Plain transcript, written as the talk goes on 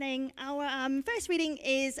Our first reading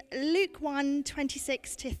is Luke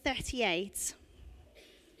 1:26-38.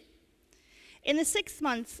 In the 6th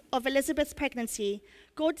month of Elizabeth's pregnancy,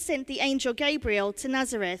 God sent the angel Gabriel to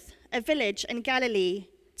Nazareth, a village in Galilee,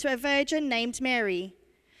 to a virgin named Mary.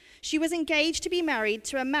 She was engaged to be married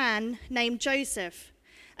to a man named Joseph,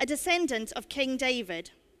 a descendant of King David.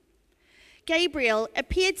 Gabriel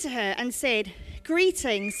appeared to her and said,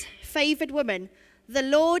 "Greetings, favored woman, the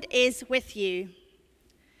Lord is with you."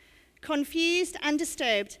 Confused and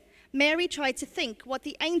disturbed, Mary tried to think what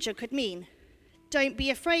the angel could mean. "Don't be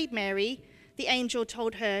afraid, Mary," the angel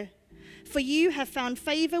told her, "for you have found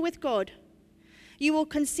favor with God. You will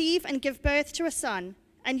conceive and give birth to a son,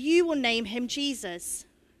 and you will name him Jesus.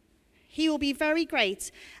 He will be very great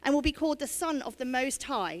and will be called the Son of the Most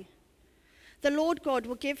High. The Lord God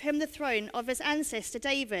will give him the throne of his ancestor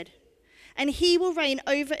David, and he will reign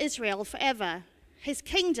over Israel forever. His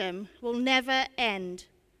kingdom will never end."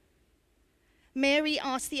 Mary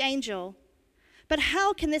asked the angel, "But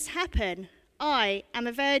how can this happen? I am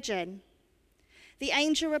a virgin." The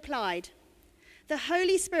angel replied, "The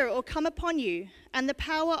Holy Spirit will come upon you, and the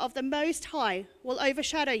power of the Most High will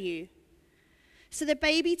overshadow you. So the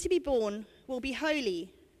baby to be born will be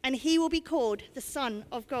holy, and he will be called the Son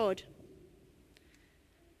of God.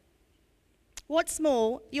 What's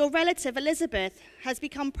more, your relative Elizabeth has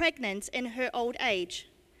become pregnant in her old age.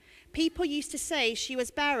 People used to say she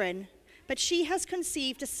was barren, but she has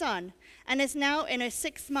conceived a son and is now in her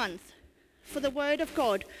 6th month, for the word of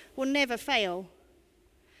God will never fail."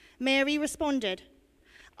 Mary responded,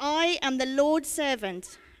 "I am the Lord's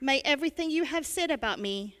servant. May everything you have said about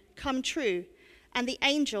me come true." And the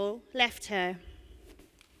angel left her.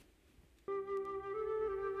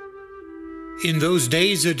 In those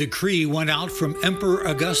days, a decree went out from Emperor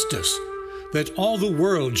Augustus that all the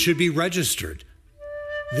world should be registered.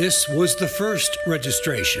 This was the first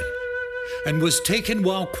registration, and was taken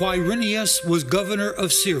while Quirinius was governor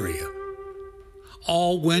of Syria.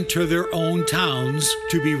 All went to their own towns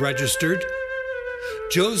to be registered.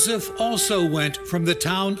 Joseph also went from the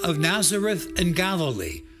town of Nazareth in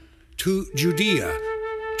Galilee to Judea,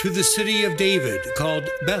 to the city of David called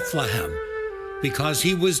Bethlehem, because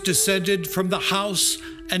he was descended from the house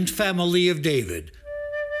and family of David.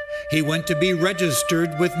 He went to be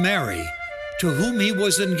registered with Mary, to whom he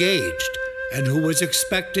was engaged, and who was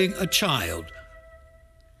expecting a child.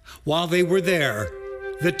 While they were there,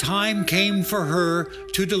 the time came for her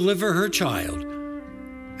to deliver her child,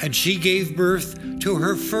 and she gave birth to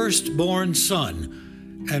her firstborn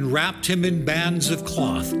son, and wrapped him in bands of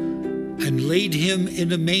cloth, and laid him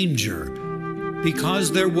in a manger,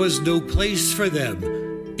 because there was no place for them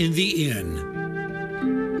in the inn.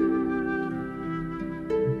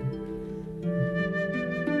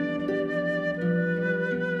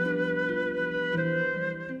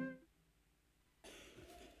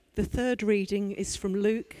 The third reading is from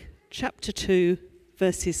Luke chapter 2,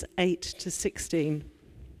 verses 8-16.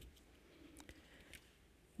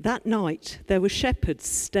 That night there were shepherds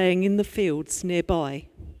staying in the fields nearby,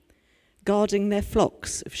 guarding their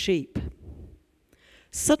flocks of sheep.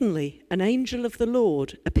 Suddenly, an angel of the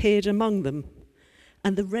Lord appeared among them,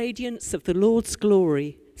 and the radiance of the Lord's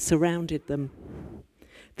glory surrounded them.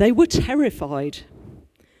 They were terrified,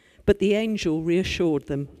 but the angel reassured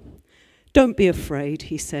them. "Don't be afraid,"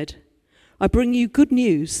 he said. "I bring you good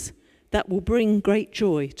news that will bring great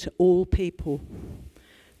joy to all people.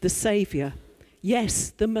 The Saviour, yes,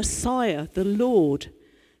 the Messiah, the Lord,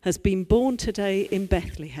 has been born today in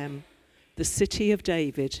Bethlehem, the city of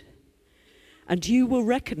David. And you will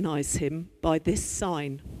recognize him by this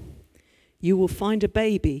sign. You will find a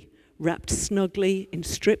baby wrapped snugly in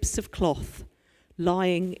strips of cloth,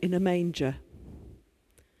 lying in a manger."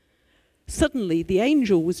 Suddenly the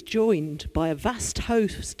angel was joined by a vast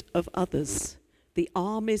host of others, the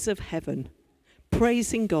armies of heaven,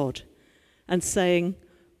 praising God and saying,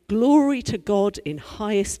 "Glory to God in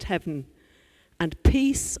highest heaven, and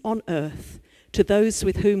peace on earth to those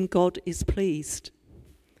with whom God is pleased."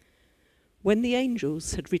 When the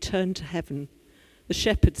angels had returned to heaven, the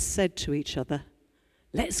shepherds said to each other,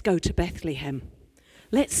 "Let's go to Bethlehem.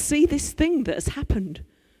 Let's see this thing that has happened,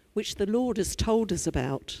 which the Lord has told us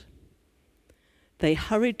about." They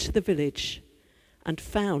hurried to the village and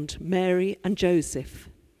found Mary and Joseph,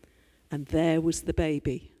 and there was the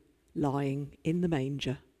baby lying in the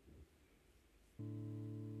manger.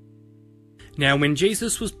 Now when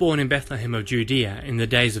Jesus was born in Bethlehem of Judea in the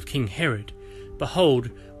days of King Herod,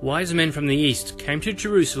 behold, wise men from the east came to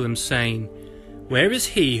Jerusalem, saying, "Where is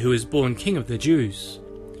he who is born King of the Jews?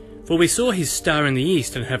 For we saw his star in the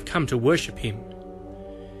east and have come to worship him."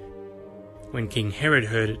 When King Herod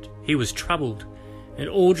heard it, he was troubled, and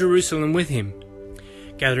all Jerusalem with him.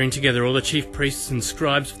 Gathering together all the chief priests and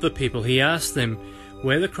scribes of the people, he asked them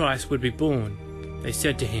where the Christ would be born. They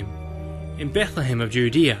said to him, "In Bethlehem of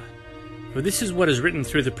Judea, for this is what is written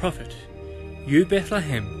through the prophet. You,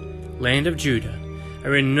 Bethlehem, land of Judah,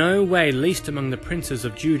 are in no way least among the princes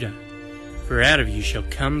of Judah, for out of you shall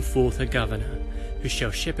come forth a governor, who shall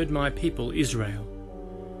shepherd my people Israel."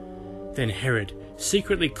 Then Herod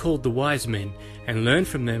secretly called the wise men and learned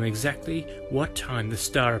from them exactly what time the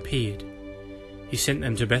star appeared. He sent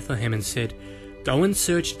them to Bethlehem and said, "Go and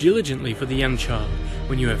search diligently for the young child.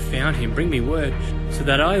 When you have found him, bring me word, so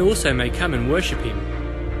that I also may come and worship him."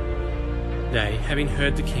 They, having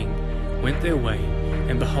heard the king, went their way,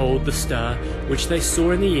 and behold, the star, which they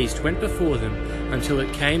saw in the east, went before them, until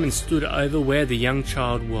it came and stood over where the young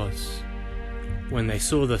child was. When they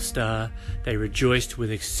saw the star, they rejoiced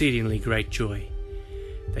with exceedingly great joy.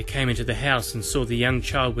 They came into the house and saw the young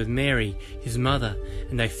child with Mary, his mother,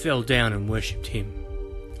 and they fell down and worshipped him.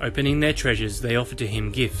 Opening their treasures, they offered to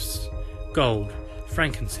him gifts, gold,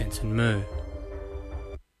 frankincense, and myrrh.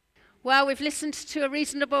 Well, we've listened to a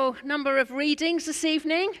reasonable number of readings this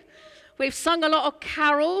evening. We've sung a lot of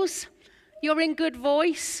carols. You're in good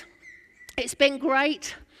voice. It's been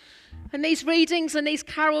great. And these readings and these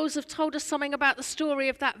carols have told us something about the story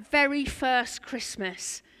of that very first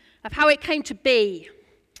Christmas, of how it came to be.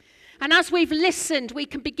 And as we've listened, we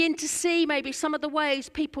can begin to see maybe some of the ways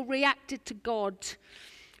people reacted to God,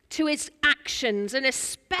 to his actions, and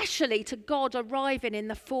especially to God arriving in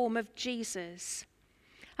the form of Jesus.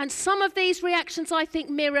 And some of these reactions, I think,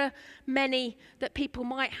 mirror many that people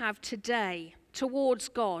might have today towards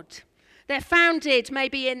God. They're founded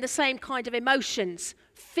maybe in the same kind of emotions: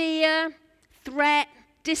 fear, threat,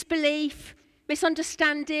 disbelief,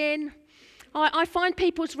 misunderstanding. I find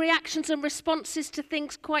people's reactions and responses to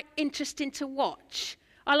things quite interesting to watch.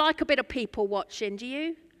 I like a bit of people watching, do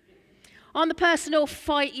you? I'm the person who'll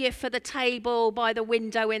fight you for the table by the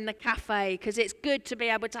window in the cafe, because it's good to be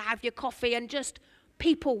able to have your coffee and just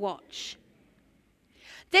people watch.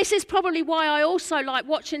 This is probably why I also like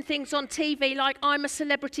watching things on TV like I'm a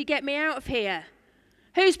Celebrity, Get Me Out of Here.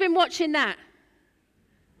 Who's been watching that?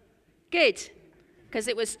 Good, because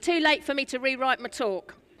it was too late for me to rewrite my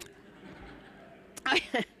talk.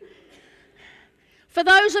 For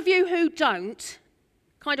those of you who don't,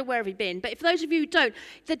 kind of where have you been, but for those of you who don't,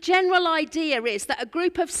 the general idea is that a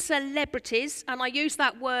group of celebrities, and I use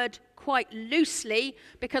that word quite loosely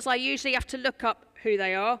because I usually have to look up who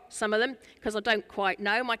they are, some of them, because I don't quite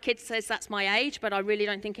know. My kid says that's my age, but I really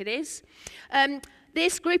don't think it is.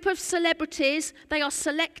 This group of celebrities, they are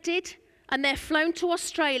selected and they're flown to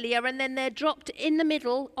Australia, and then they're dropped in the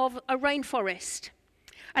middle of a rainforest.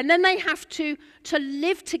 And then they have to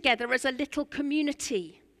live together as a little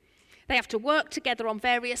community. They have to work together on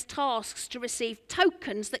various tasks to receive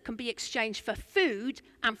tokens that can be exchanged for food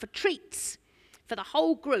and for treats for the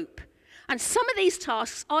whole group. And some of these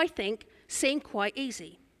tasks, I think, seem quite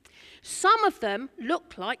easy. Some of them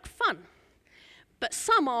look like fun, but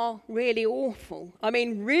some are really awful. I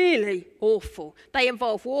mean, really awful. They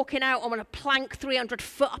involve walking out on a plank 300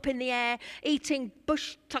 foot up in the air, eating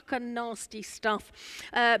bush tucker nasty stuff,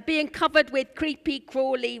 being covered with creepy,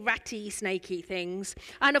 crawly, ratty, snaky things,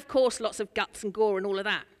 and of course lots of guts and gore and all of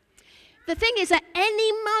that. The thing is, at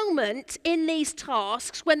any moment in these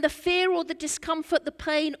tasks, when the fear or the discomfort, the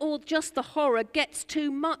pain, or just the horror gets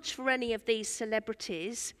too much for any of these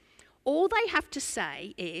celebrities, all they have to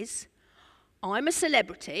say is, "I'm a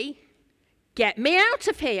celebrity, get me out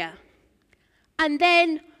of here." And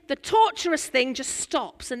then the torturous thing just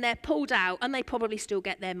stops and they're pulled out, and they probably still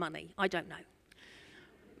get their money. I don't know.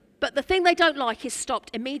 But the thing they don't like is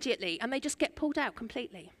stopped immediately, and they just get pulled out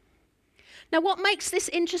completely. Now, what makes this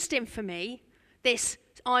interesting for me, this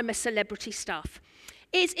I'm a celebrity stuff,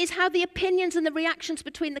 is how the opinions and the reactions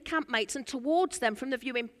between the campmates and towards them from the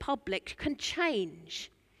viewing public can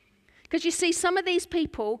change. Because you see, some of these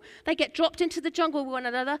people, they get dropped into the jungle with one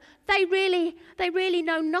another. They really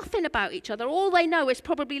know nothing about each other. All they know is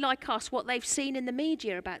probably like us, what they've seen in the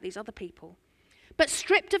media about these other people. But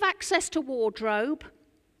stripped of access to wardrobe,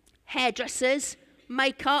 hairdressers,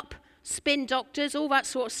 makeup, spin doctors, all that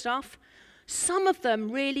sort of stuff, some of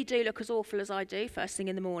them really do look as awful as I do first thing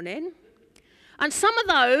in the morning. And some of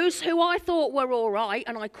those who I thought were all right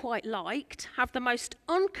and I quite liked have the most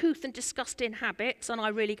uncouth and disgusting habits, and I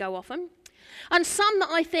really go off them. And some that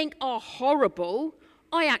I think are horrible,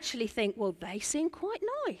 I actually think, well, they seem quite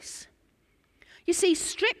nice. You see,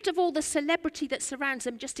 stripped of all the celebrity that surrounds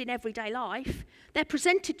them just in everyday life, they're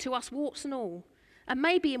presented to us warts and all, and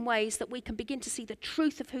maybe in ways that we can begin to see the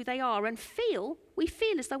truth of who they are and we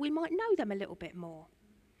feel as though we might know them a little bit more.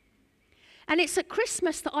 And it's at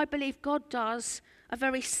Christmas that I believe God does a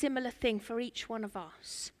very similar thing for each one of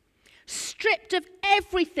us. Stripped of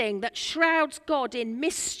everything that shrouds God in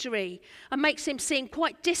mystery and makes him seem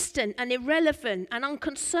quite distant and irrelevant and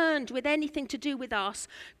unconcerned with anything to do with us,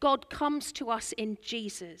 God comes to us in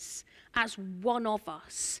Jesus as one of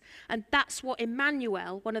us. And that's what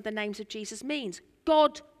Emmanuel, one of the names of Jesus, means.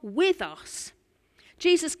 God with us.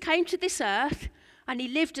 Jesus came to this earth and he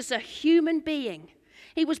lived as a human being.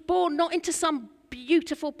 He was born not into some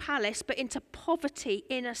beautiful palace, but into poverty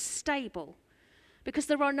in a stable. Because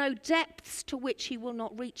there are no depths to which he will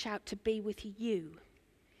not reach out to be with you.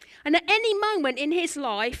 And at any moment in his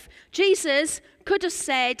life, Jesus could have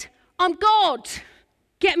said, I'm God,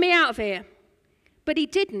 get me out of here. But he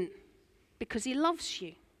didn't, because he loves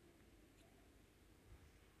you.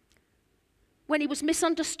 When he was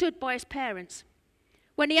misunderstood by his parents,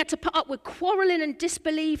 when he had to put up with quarreling and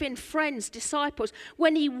disbelieving friends, disciples,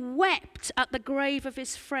 when he wept at the grave of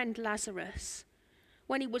his friend Lazarus,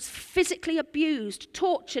 when he was physically abused,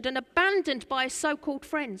 tortured, and abandoned by his so-called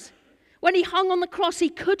friends. When he hung on the cross, he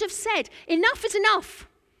could have said, enough is enough.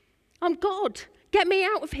 I'm God. Get me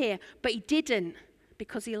out of here. But he didn't,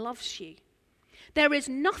 because he loves you. There is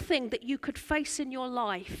nothing that you could face in your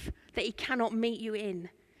life that he cannot meet you in.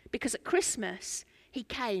 Because at Christmas, he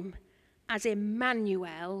came as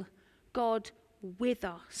Emmanuel, God with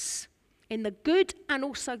us, in the good and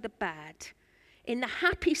also the bad. In the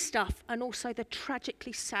happy stuff and also the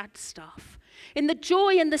tragically sad stuff. In the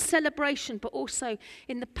joy and the celebration, but also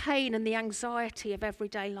in the pain and the anxiety of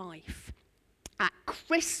everyday life. At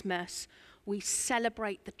Christmas, we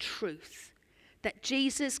celebrate the truth that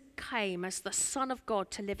Jesus came as the Son of God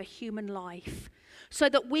to live a human life, so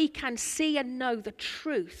that we can see and know the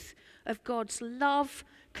truth of God's love,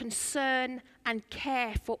 concern, and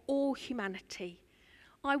care for all humanity.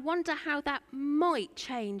 I wonder how that might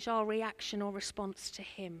change our reaction or response to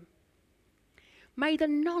him. May the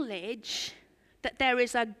knowledge that there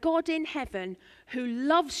is a God in heaven who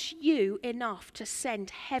loves you enough to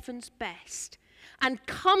send heaven's best and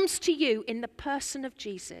comes to you in the person of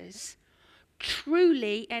Jesus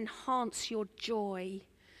truly enhance your joy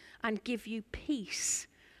and give you peace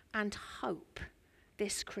and hope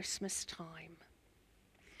this Christmas time.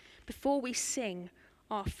 Before we sing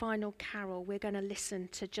our final carol, we're going to listen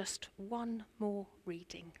to just one more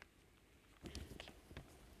reading.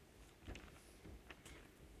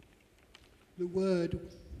 The Word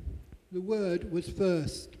was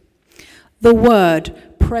first. The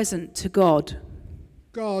Word present to God.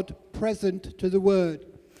 God present to the Word.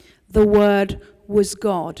 The Word was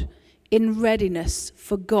God, in readiness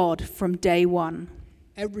for God from day one.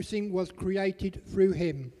 Everything was created through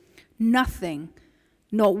him. Nothing,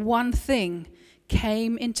 not one thing,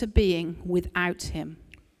 came into being without him.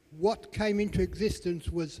 What came into existence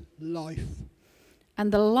was life.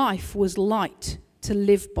 And the life was light to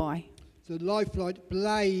live by. The light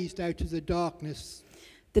blazed out of the darkness.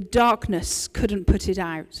 The darkness couldn't put it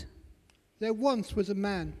out. There once was a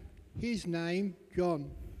man, his name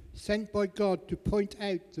John, sent by God to point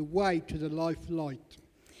out the way to the life light.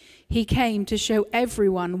 He came to show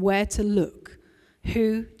everyone where to look,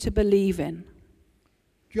 who to believe in.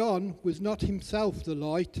 John was not himself the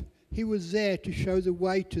light. He was there to show the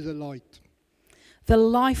way to the light. The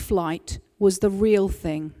life light was the real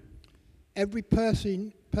thing. Every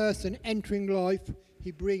person entering life,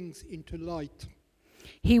 he brings into light.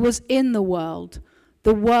 He was in the world.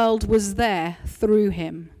 The world was there through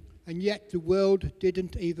him. And yet the world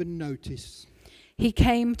didn't even notice. He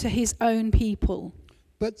came to his own people.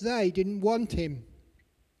 But they didn't want him.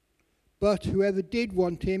 But whoever did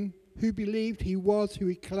want him, who believed he was who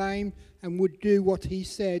he claimed and would do what he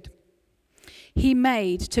said, he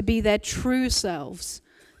made to be their true selves,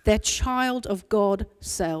 their child of God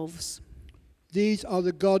selves. These are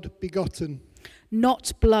the God begotten.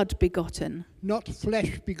 Not blood begotten. Not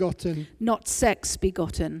flesh begotten. Not sex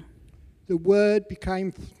begotten. The Word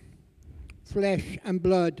became flesh and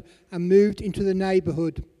blood and moved into the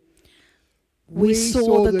neighbourhood. We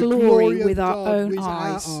saw the glory with our own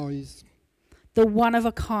eyes. The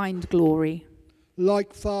one-of-a-kind glory.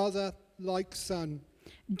 Like Father, like Son.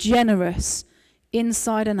 Generous,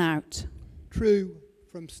 inside and out. True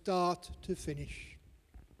from start to finish.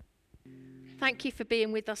 Thank you for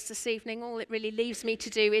being with us this evening. All it really leaves me to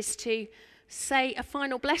do is to say a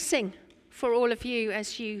final blessing for all of you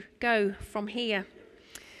as you go from here.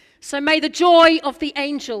 So may the joy of the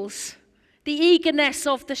angels, the eagerness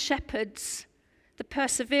of the shepherds, the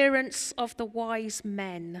perseverance of the wise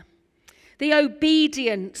men, the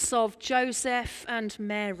obedience of Joseph and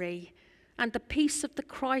Mary, and the peace of the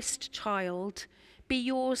Christ child be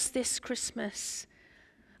yours this Christmas.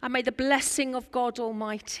 And may the blessing of God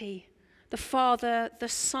Almighty, the Father, the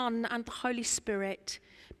Son, and the Holy Spirit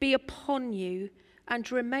be upon you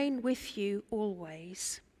and remain with you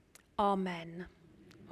always. Amen.